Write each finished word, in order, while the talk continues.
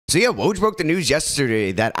So yeah, Woj broke the news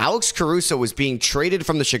yesterday that Alex Caruso was being traded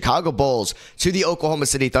from the Chicago Bulls to the Oklahoma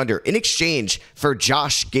City Thunder in exchange for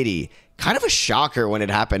Josh Giddey. Kind of a shocker when it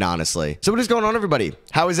happened, honestly. So what is going on, everybody?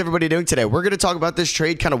 How is everybody doing today? We're going to talk about this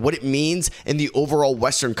trade, kind of what it means in the overall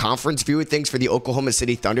Western Conference view of things for the Oklahoma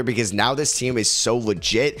City Thunder, because now this team is so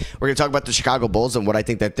legit. We're going to talk about the Chicago Bulls and what I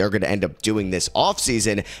think that they're going to end up doing this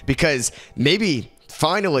offseason, because maybe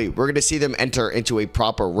finally, we're going to see them enter into a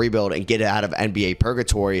proper rebuild and get out of NBA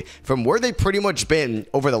purgatory from where they've pretty much been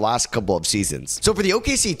over the last couple of seasons. So for the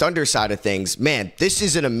OKC Thunder side of things, man, this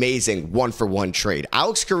is an amazing one-for-one trade.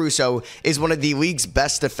 Alex Caruso is one of the league's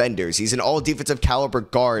best defenders. He's an all-defensive caliber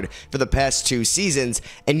guard for the past 2 seasons,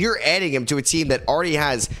 and you're adding him to a team that already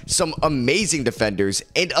has some amazing defenders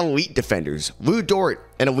and elite defenders. Lou Dort,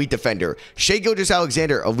 an elite defender. Shai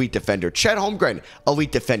Gilgeous-Alexander, elite defender. Chet Holmgren,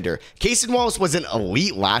 elite defender. Cason Wallace was an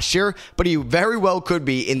elite last year, but he very well could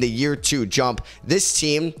be in the year 2 jump. This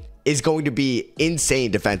team is going to be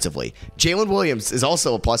insane defensively. Jalen Williams is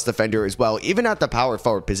also a plus defender as well, even at the power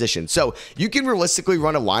forward position. So you can realistically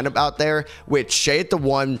run a lineup out there with Shai at the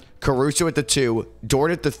 1, Caruso at the 2,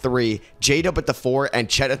 Dort at the 3, J-Dub at the 4, and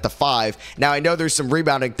Chet at the 5. Now, I know there's some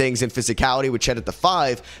rebounding things and physicality with Chet at the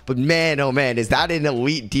 5, but man, oh man, is that an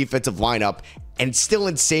elite defensive lineup? And still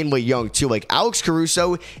insanely young too. Like, Alex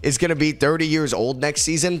Caruso is going to be 30 years old next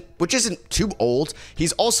season, which isn't too old.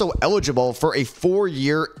 He's also eligible for a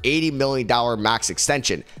 4-year, $80 million max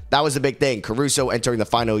extension. That was the big thing. Caruso entering the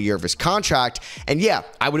final year of his contract. And yeah,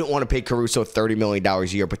 I wouldn't want to pay Caruso $30 million a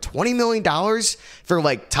year, but $20 million for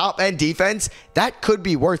like top end defense, that could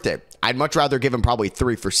be worth it. I'd much rather give him probably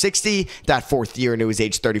 3 for $60. That 4th year into his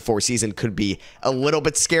age 34 season could be a little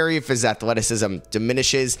bit scary if his athleticism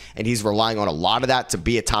diminishes and he's relying on a lot of that to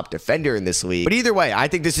be a top defender in this league. But either way, I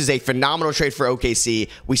think this is a phenomenal trade for OKC.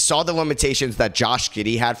 We saw the limitations that Josh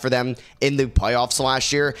Giddey had for them in the playoffs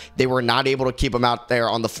last year. They were not able to keep him out there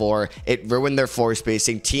on the floor. It ruined their floor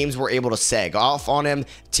spacing. Teams were able to sag off on him.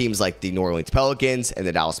 Teams like the New Orleans Pelicans and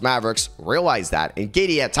the Dallas Mavericks realized that. And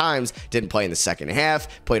Giddey at times didn't play in the second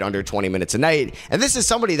half, played under 20 minutes a night. And this is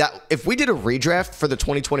somebody that if we did a redraft for the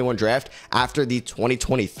 2021 draft after the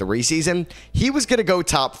 2023 season, he was going to go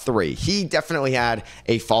top 3. He definitely had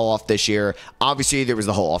a fall off this year. Obviously, there was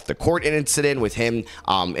the whole off the court incident with him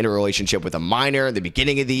in a relationship with a minor at the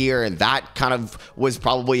beginning of the year. And that kind of was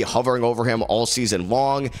probably hovering over him all season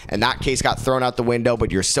long. And that case got thrown out the window,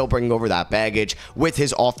 but you're still bringing over that baggage with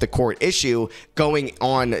his off the court issue going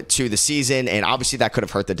on to the season. And obviously that could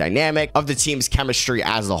have hurt the dynamic of the team's chemistry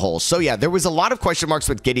as a whole. So yeah, there was a lot of question marks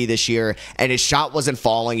with Giddey this year, and his shot wasn't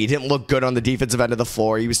falling. He didn't look good on the defensive end of the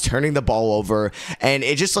floor. He was turning the ball over, and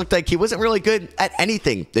it just looked like he wasn't really good at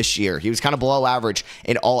anything this year. He was kind of below average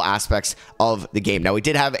in all aspects of the game. Now, he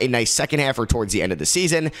did have a nice second half or towards the end of the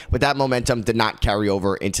season, but that momentum did not carry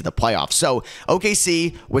over into the playoffs. So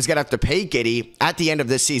OKC was going to have to pay Giddey at the end of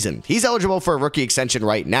this season. He's eligible for a rookie extension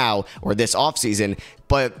right now, or this offseason,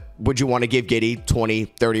 but would you want to give Giddey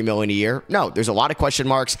 $20, $30 million a year? No, there's a lot of question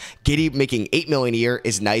marks. Giddey making $8 million a year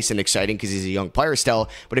is nice and exciting because he's a young player still.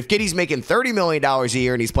 But if Giddey's making $30 million a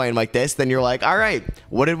year and he's playing like this, then you're like, all right,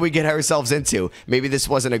 what did we get ourselves into? Maybe this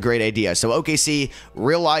wasn't a great idea. So OKC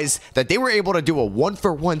realized that they were able to do a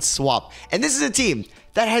one-for-one swap. And this is a team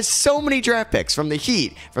that has so many draft picks from the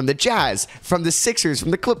Heat, from the Jazz, from the Sixers,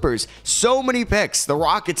 from the Clippers, so many picks, the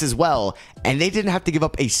Rockets as well, and they didn't have to give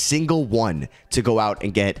up a single one to go out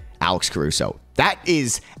and get Alex Caruso. That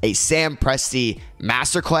is a Sam Presti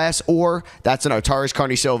masterclass, or that's an Otarish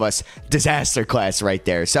Karnisovas disaster class right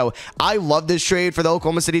there. So I love this trade for the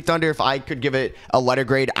Oklahoma City Thunder. If I could give it a letter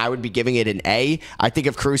grade, I would be giving it an A. I think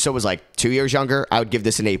if Caruso was like 2 years younger, I would give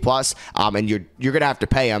this an A+. And you're going to have to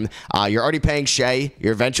pay him. You're already paying Shai.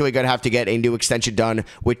 You're eventually going to have to get a new extension done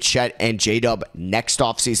with Chet and J-Dub next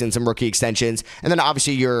offseason, some rookie extensions. And then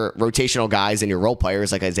obviously your rotational guys and your role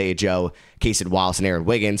players like Isaiah Joe, Cason Wallace, and Aaron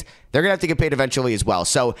Wiggins, they're going to have to get paid eventually as well.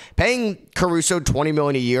 So paying Caruso $20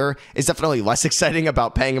 million a year is definitely less exciting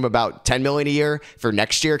about paying him about $10 million a year for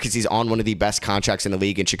next year because he's on one of the best contracts in the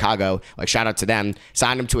league in Chicago. Like, shout out to them.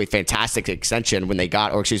 Signed him to a fantastic extension when they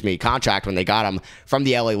got, or excuse me, contract when they got him from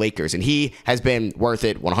the LA Lakers. And he has been worth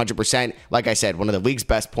it 100%. Like I said, one of the league's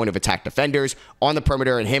best point of attack defenders on the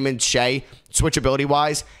perimeter, and him and Shai,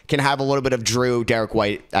 switchability-wise, can have a little bit of Drew, Derek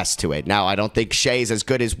White-esque to it. Now, I don't think Shai is as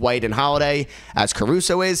good as White and Holiday as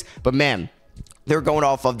Caruso is, but man, they're going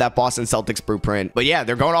off of that Boston Celtics blueprint. But yeah,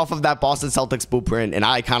 they're going off of that Boston Celtics blueprint, and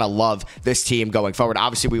I kind of love this team going forward.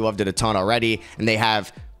 Obviously, we loved it a ton already, and they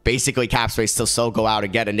have basically cap space to still go out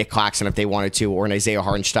and get a Nick Claxton if they wanted to, or an Isaiah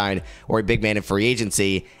Hartenstein, or a big man in free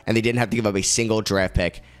agency, and they didn't have to give up a single draft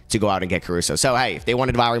pick to go out and get Caruso. So, hey, if they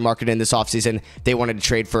wanted to value market in this offseason, they wanted to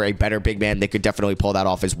trade for a better big man, they could definitely pull that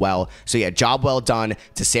off as well. So, yeah, job well done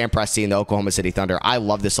to Sam Presti and the Oklahoma City Thunder. I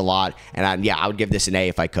love this a lot, and yeah, I would give this an A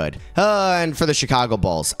if I could. And for the Chicago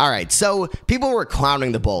Bulls. All right, so people were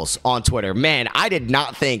clowning the Bulls on Twitter. Man, I did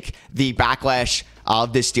not think the backlash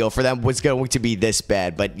of this deal for them was going to be this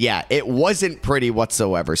bad, but yeah, it wasn't pretty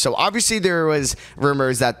whatsoever. So obviously there was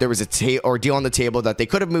rumors that there was a deal on the table that they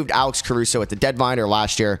could have moved Alex Caruso at the deadline or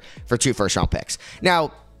last year for 2 first-round picks.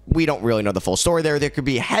 Now, we don't really know the full story there. There could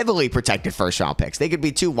be heavily protected first-round picks. They could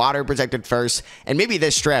be 2 lottery-protected first, and maybe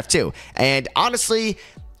this draft too. And honestly,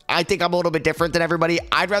 I think I'm a little bit different than everybody.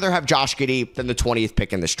 I'd rather have Josh Giddey than the 20th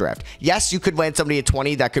pick in this draft. Yes, you could land somebody at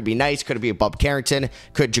 20. That could be nice. Could it be a Bub Carrington?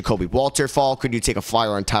 Could Jacoby Walter fall? Could you take a flyer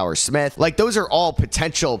on Tyler Smith? Like, those are all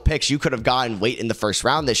potential picks you could have gotten late in the first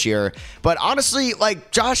round this year. But honestly,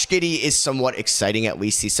 like, Josh Giddey is somewhat exciting at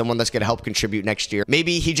least. He's someone that's going to help contribute next year.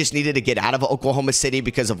 Maybe he just needed to get out of Oklahoma City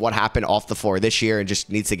because of what happened off the floor this year and just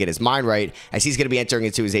needs to get his mind right as he's going to be entering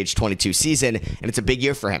into his age 22 season, and it's a big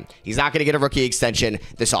year for him. He's not going to get a rookie extension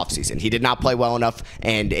this offseason. He did not play well enough,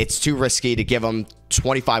 and it's too risky to give him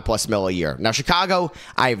 25 plus mil a year. Now, Chicago,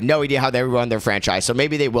 I have no idea how they run their franchise, so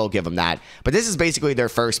maybe they will give him that. But this is basically their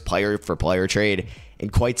first player-for-player trade in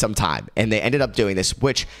quite some time, and they ended up doing this,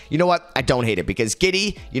 which, you know what? I don't hate it, because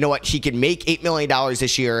Giddey, you know what? He can make $8 million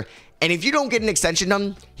this year, and if you don't get an extension on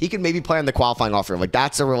him, he could maybe play on the qualifying offer. Like,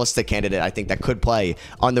 that's a realistic candidate, I think, that could play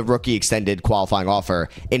on the rookie extended qualifying offer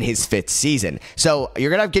in his 5th season. So you're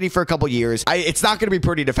going to have Giddey for a couple years. It's not going to be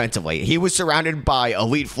pretty defensively. He was surrounded by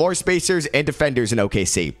elite floor spacers and defenders in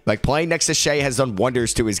OKC. Like, playing next to Shea has done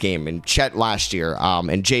wonders to his game. And Chet last year,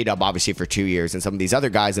 and J-Dub obviously for 2 years, and some of these other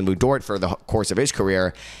guys, and Lou Dort for the course of his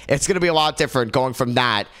career. It's going to be a lot different going from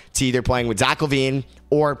that to either playing with Zach LaVine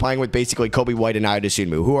or playing with basically Kobe White and Ayo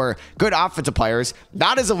Dosunmu, who are good offensive players,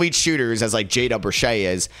 not as elite shooters as like J-Dub or Shea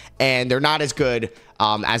is, and they're not as good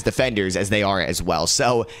as defenders as they are as well.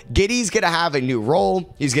 So Giddey's going to have a new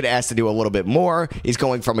role. He's going to ask to do a little bit more. He's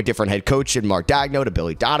going from a different head coach in Mark Daigneault to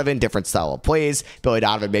Billy Donovan, different style of plays. Billy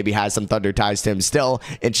Donovan maybe has some Thunder ties to him still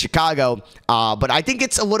in Chicago. But I think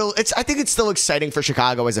it's I think it's still exciting for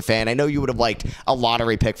Chicago as a fan. I know you would have liked a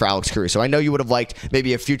lottery pick for Alex Caruso. I know you would have liked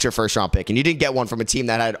maybe a future first round pick, and you didn't get one from a team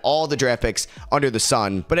that had all the draft picks under the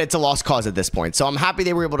sun, but it's a lost cause at this point. So I'm happy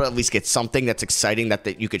they were able to at least get something that's exciting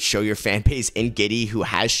that you could show your fan base in Giddey, who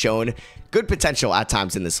has shown good potential at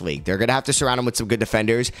times in this league. They're going to have to surround him with some good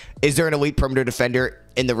defenders. Is there an elite perimeter defender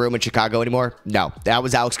in the room in Chicago anymore? No. That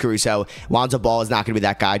was Alex Caruso. Lonzo Ball is not going to be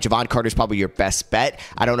that guy. Javon Carter's probably your best bet.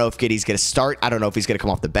 I don't know if Giddey's going to start. I don't know if he's going to come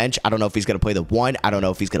off the bench. I don't know if he's going to play the 1. I don't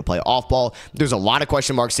know if he's going to play off ball. There's a lot of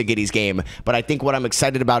question marks to Giddey's game, but I think what I'm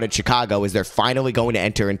excited about in Chicago is they're finally going to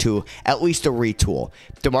enter into at least a retool.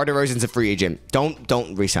 DeMar DeRozan's a free agent.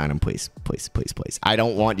 Don't re-sign him, please. Please, please, please. I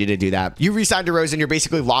don't want you to do that. You re-sign DeRozan, you're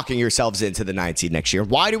basically locking yourselves into the 9th seed next year.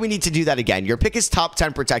 Why do we need to do that again? Your pick is top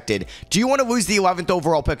 10 protected. Do you want to lose the 11th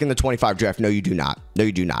overall pick in the 25 draft? No, you do not. No,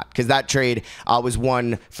 you do not. Because that trade was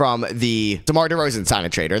won from the DeMar DeRozan sign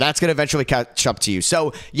trade, or that's going to eventually catch up to you.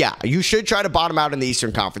 So, yeah, you should try to bottom out in the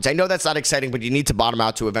Eastern Conference. I know that's not exciting, but you need to bottom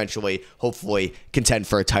out to eventually, hopefully, contend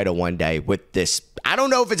for a title one day with this. I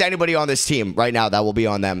don't know if it's anybody on this team right now that will be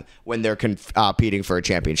on them when they're competing for a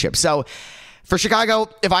championship. So, for Chicago,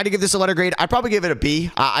 if I had to give this a letter grade, I'd probably give it a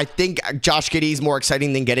B. I think Josh Giddey is more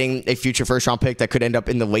exciting than getting a future first-round pick that could end up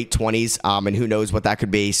in the late 20s, and who knows what that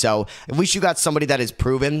could be. So at least you got somebody that is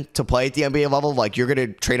proven to play at the NBA level. Like, you're going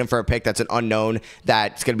to trade him for a pick that's an unknown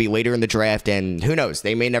that's going to be later in the draft, and who knows?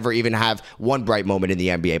 They may never even have one bright moment in the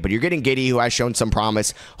NBA. But you're getting Giddey, who has shown some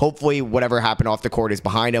promise. Hopefully, whatever happened off the court is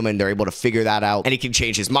behind him, and they're able to figure that out, and he can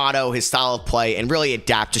change his motto, his style of play, and really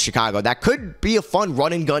adapt to Chicago. That could be a fun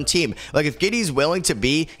run-and-gun team. Like, if Giddey's willing to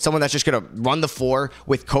be someone that's just going to run the floor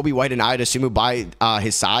with Kobe White and Ayo Dosunmu by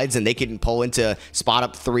his sides, and they can pull into spot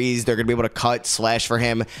up threes. They're going to be able to cut, slash for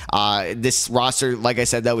him. This roster, like I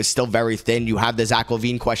said, though, is still very thin. You have the Zach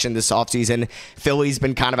LaVine question this offseason. Philly's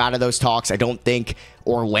been kind of out of those talks. I don't think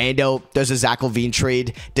Orlando does a Zach LaVine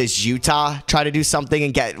trade. Does Utah try to do something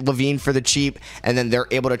and get LaVine for the cheap, and then they're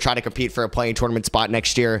able to try to compete for a playing tournament spot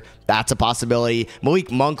next year? That's a possibility.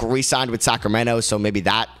 Malik Monk re-signed with Sacramento, so maybe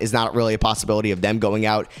that is not really a possibility of them going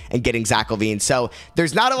out and getting Zach LaVine. So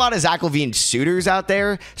there's not a lot of Zach LaVine suitors out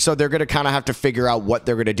there, so they're going to kind of have to figure out what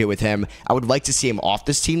they're going to do with him. I would like to see him off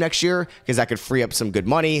this team next year because that could free up some good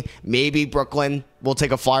money. Maybe Brooklyn will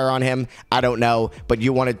take a flyer on him. I don't know, but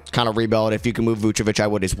you want to kind of rebuild. If you can move Vucevic, I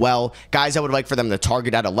would as well. Guys, I would like for them to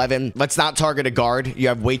target at 11. Let's not target a guard. You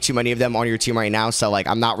have way too many of them on your team right now. So like,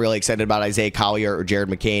 I'm not really excited about Isaiah Collier or Jared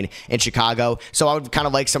McCain in Chicago. So I would kind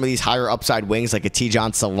of like some of these higher upside wings, like a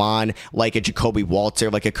T-John Salon, like a Jacoby Walter,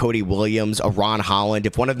 like a Cody Williams, a Ron Holland.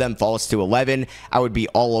 If one of them falls to 11, I would be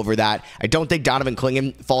all over that. I don't think Donovan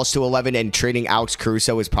Clingan falls to 11, and trading Alex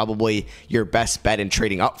Caruso is probably your best bet in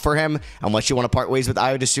trading up for him, unless you want to part ways with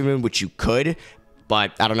Ayo Dosunmu, which you could.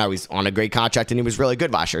 But I don't know, he's on a great contract and he was really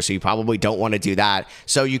good last year, so you probably don't want to do that.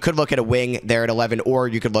 So you could look at a wing there at 11, or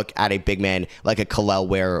you could look at a big man like a Kel'el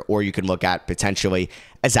Ware, or you could look at potentially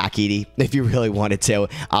a Zach Edey if you really wanted to.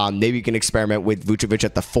 Maybe you can experiment with Vucevic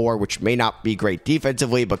at the 4, which may not be great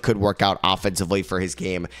defensively, but could work out offensively for his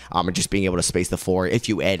game, and just being able to space the floor if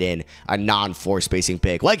you add in a non-floor spacing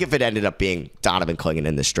pick, like if it ended up being Donovan Clingan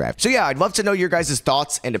in this draft. So yeah, I'd love to know your guys'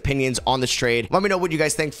 thoughts and opinions on this trade. Let me know what you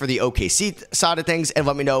guys think for the OKC side of things, and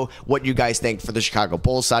let me know what you guys think for the Chicago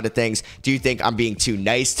Bulls side of things. Do you think I'm being too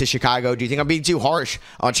nice to Chicago? Do you think I'm being too harsh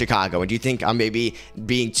on Chicago? And do you think I'm maybe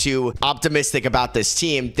being too optimistic about this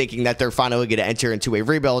team, thinking that they're finally going to enter into a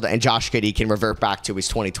rebuild and Josh Giddey can revert back to his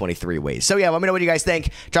 2023 ways? So yeah, let me know what you guys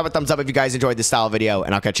think. Drop a thumbs up if you guys enjoyed this style video,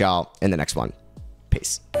 and I'll catch y'all in the next one.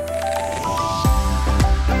 Peace.